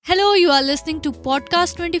you are listening to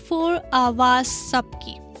Podcast 24 आवाज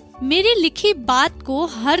सबकी। मेरी लिखी बात को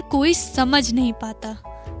हर कोई समझ नहीं पाता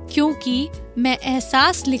क्योंकि मैं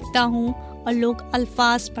एहसास लिखता हूँ और लोग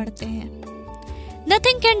अल्फाज पढ़ते हैं।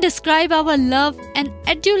 Nothing can describe our love and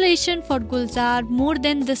adulation for Gulzar more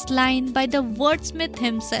than this line by the wordsmith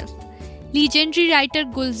himself. Legendary writer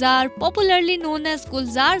Gulzar, popularly known as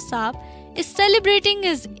Gulzar Sahab, is celebrating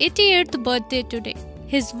his 88th birthday today.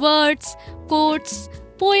 His words, quotes,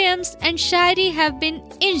 poems and shairi have been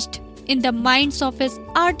etched in the minds of his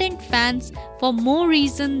ardent fans for more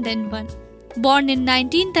reason than one. Born in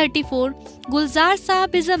 1934, Gulzar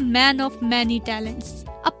Sahab is a man of many talents.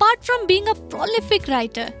 Apart from being a prolific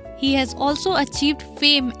writer, he has also achieved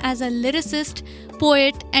fame as a lyricist,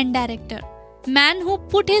 poet and director. Man who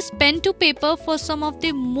put his pen to paper for some of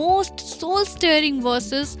the most soul-stirring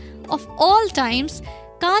verses of all times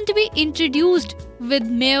can't be introduced with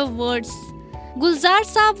mere words. Gulzar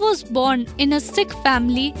Sahab was born in a Sikh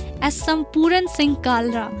family as Sampuran Singh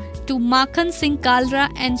Kalra to Makhan Singh Kalra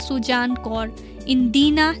and Sujan Kaur in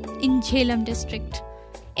Dina in Jhelum district.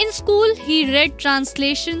 In school, he read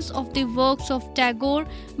translations of the works of Tagore,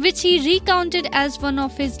 which he recounted as one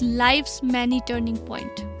of his life's many turning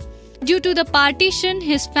points. Due to the partition,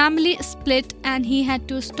 his family split and he had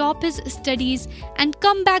to stop his studies and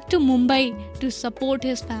come back to Mumbai to support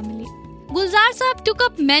his family. Gulzar Sahab took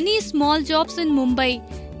up many small jobs in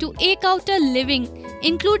Mumbai to eke out a living,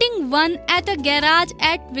 including one at a garage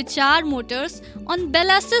at Vichar Motors on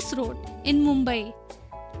Bellasis Road in Mumbai.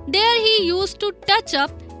 There he used to touch up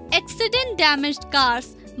accident-damaged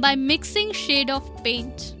cars by mixing shade of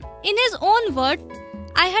paint. In his own words,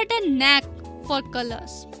 I had a knack for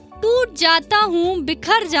colors. टूट जाता हूँ,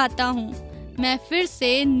 बिखर जाता हूँ, मैं फिर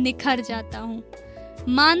से निखर जाता हूँ।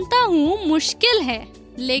 मानता हूँ मुश्किल है,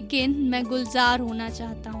 लेकिन मैं गुलजार होना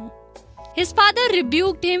चाहता हूँ। His father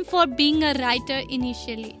rebuked him for being a writer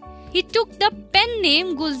initially. He took the pen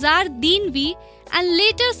name Gulzar Deenvi and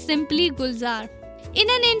later simply Gulzar. In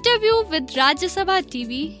an interview with Rajya Sabha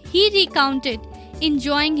TV, he recounted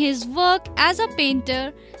enjoying his work as a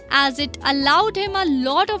painter as it allowed him a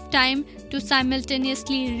lot of time to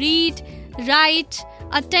simultaneously read, write,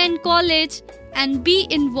 attend college and be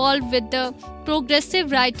involved with the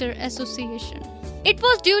Progressive Writer Association. It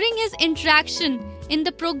was during his interaction in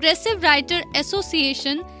the Progressive Writer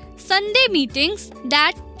Association Sunday meetings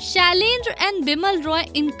that Shailendra and Bimal Roy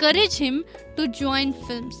encouraged him to join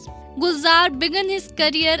films. Gulzar began his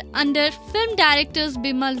career under film directors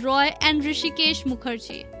Bimal Roy and Rishikesh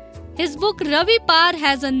Mukherjee. His book Ravi Par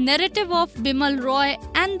has a narrative of Bimal Roy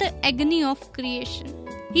and the agony of creation.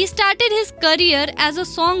 He started his career as a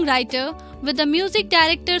songwriter with the music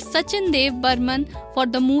director Sachin Dev Burman for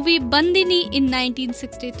the movie Bandini in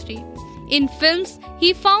 1963. In films,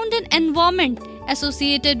 he found an environment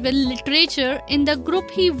associated with literature in the group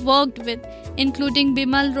he worked with, including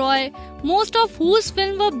Bimal Roy, most of whose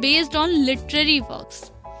films were based on literary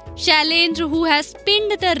works. Shailendra, who has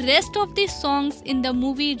pinned the rest of the songs in the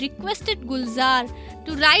movie, requested Gulzar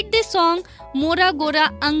to write the song Mora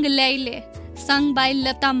Gora Ang Laile, sung by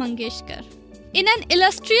Lata Mangeshkar. In an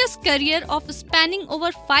illustrious career of spanning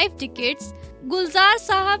over 5 decades, Gulzar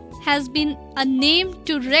Sahab has been a name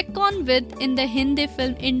to reckon with in the Hindi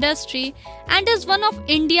film industry and is one of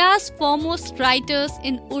India's foremost writers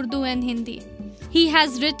in Urdu and Hindi. He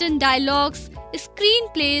has written dialogues,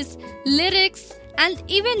 screenplays, lyrics, and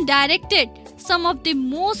even directed some of the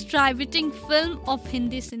most riveting films of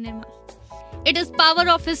Hindi cinema. It is power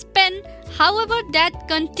of his pen, however, that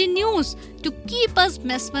continues to keep us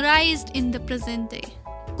mesmerized in the present day.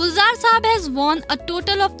 Gulzar Sahab has won a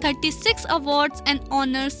total of 36 awards and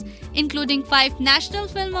honors, including 5 National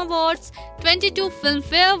Film Awards, 22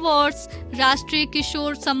 Filmfare Awards, Rashtriya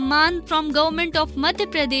Kishore Samman from Government of Madhya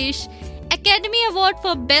Pradesh, Academy Award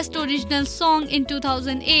for Best Original Song in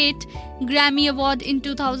 2008, Grammy Award in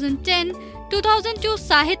 2010, 2002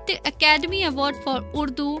 Sahitya Academy Award for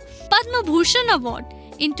Urdu, Padma Bhushan Award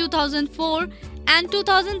in 2004 and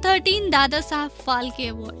 2013 Dada Saheb Phalke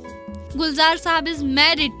Award. Gulzar Sahab is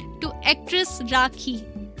married to actress Rakhi.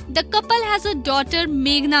 The couple has a daughter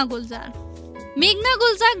Meghna Gulzar. Meghna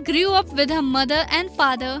Gulzar grew up with her mother and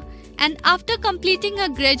father and after completing her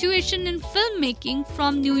graduation in filmmaking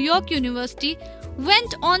from New York University,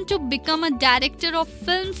 went on to become a director of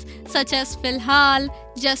films such as Filhal,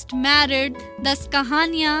 Just Married, Das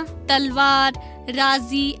Kahaniyan, Talwar,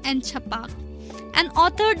 Razi and Chapak, and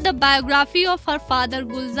authored the biography of her father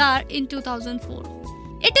Gulzar in 2004.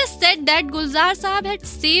 It is said that Gulzar Sahab had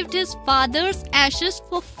saved his father's ashes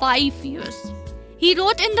for 5 years. He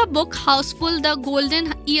wrote in the book Houseful, The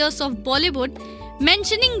Golden Years of Bollywood,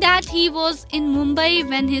 mentioning that he was in Mumbai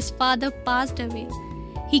when his father passed away.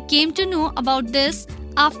 He came to know about this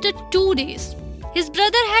after 2 days. His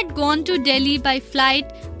brother had gone to Delhi by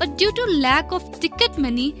flight, but due to lack of ticket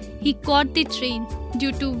money, he caught the train,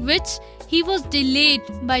 due to which he was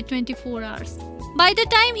delayed by 24 hours. By the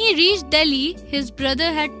time he reached Delhi, his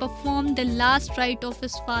brother had performed the last rite of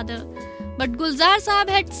his father, but Gulzar Sahab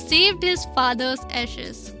had saved his father's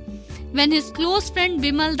ashes. When his close friend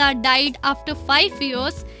Bimalda died after 5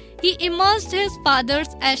 years, he immersed his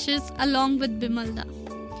father's ashes along with Bimalda.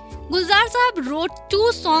 Gulzar Sahab wrote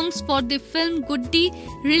 2 songs for the film Guddi,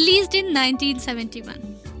 released in 1971.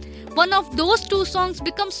 One of those 2 songs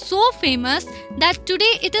became so famous that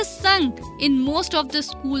today it is sung in most of the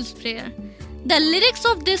school's prayer. The lyrics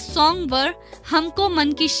of this song were "Humko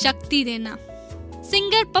man ki shakti dena."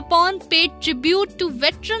 Singer Papon paid tribute to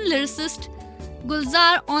veteran lyricist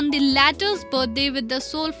Gulzar on the latter's birthday with the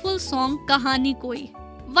soulful song Kahani Koi.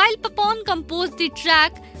 While Papon composed the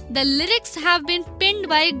track, the lyrics have been penned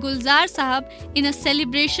by Gulzar Sahab in a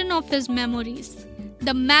celebration of his memories.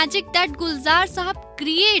 The magic that Gulzar Sahab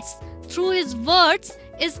creates through his words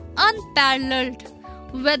is unparalleled,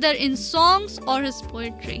 whether in songs or his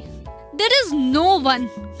poetry. There is no one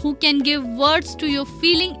who can give words to your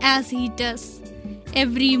feeling as he does.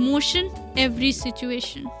 Every emotion, every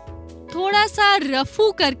situation. थोड़ा सा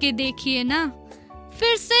रफू करके देखिए ना,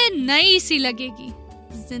 फिर से नई सी लगेगी.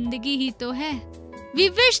 जिंदगी ही तो है. We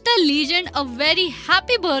wish the legend a very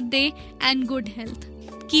happy birthday and good health.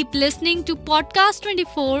 Keep listening to Podcast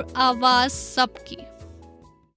 24 आवाज सबकी.